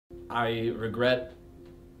I regret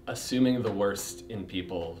assuming the worst in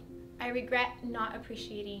people. I regret not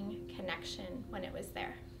appreciating connection when it was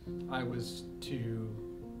there. I was too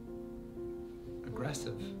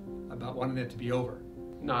aggressive about wanting it to be over.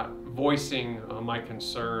 Not voicing my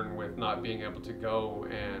concern with not being able to go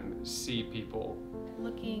and see people.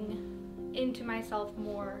 Looking into myself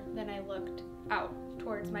more than I looked out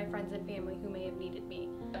towards my friends and family who may have needed me.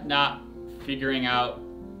 Not figuring out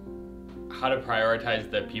how to prioritize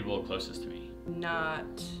the people closest to me.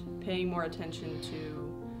 Not paying more attention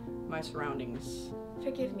to my surroundings.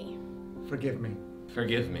 Forgive me. Forgive me.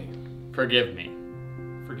 Forgive me. Forgive me.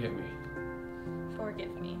 Forgive me.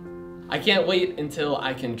 Forgive me. I can't wait until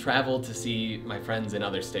I can travel to see my friends in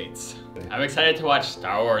other states. I'm excited to watch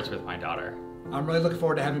Star Wars with my daughter. I'm really looking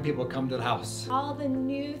forward to having people come to the house. All the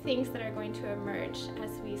new things that are going to emerge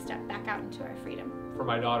as we step back out into our freedom. For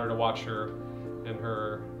my daughter to watch her in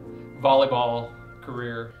her volleyball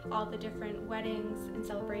career. All the different weddings and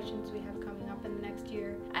celebrations we have coming up in the next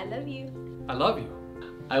year. I love you. I love you.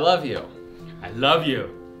 I love you. I love you.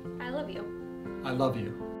 I love you. I love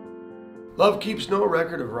you. Love keeps no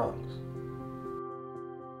record of wrongs.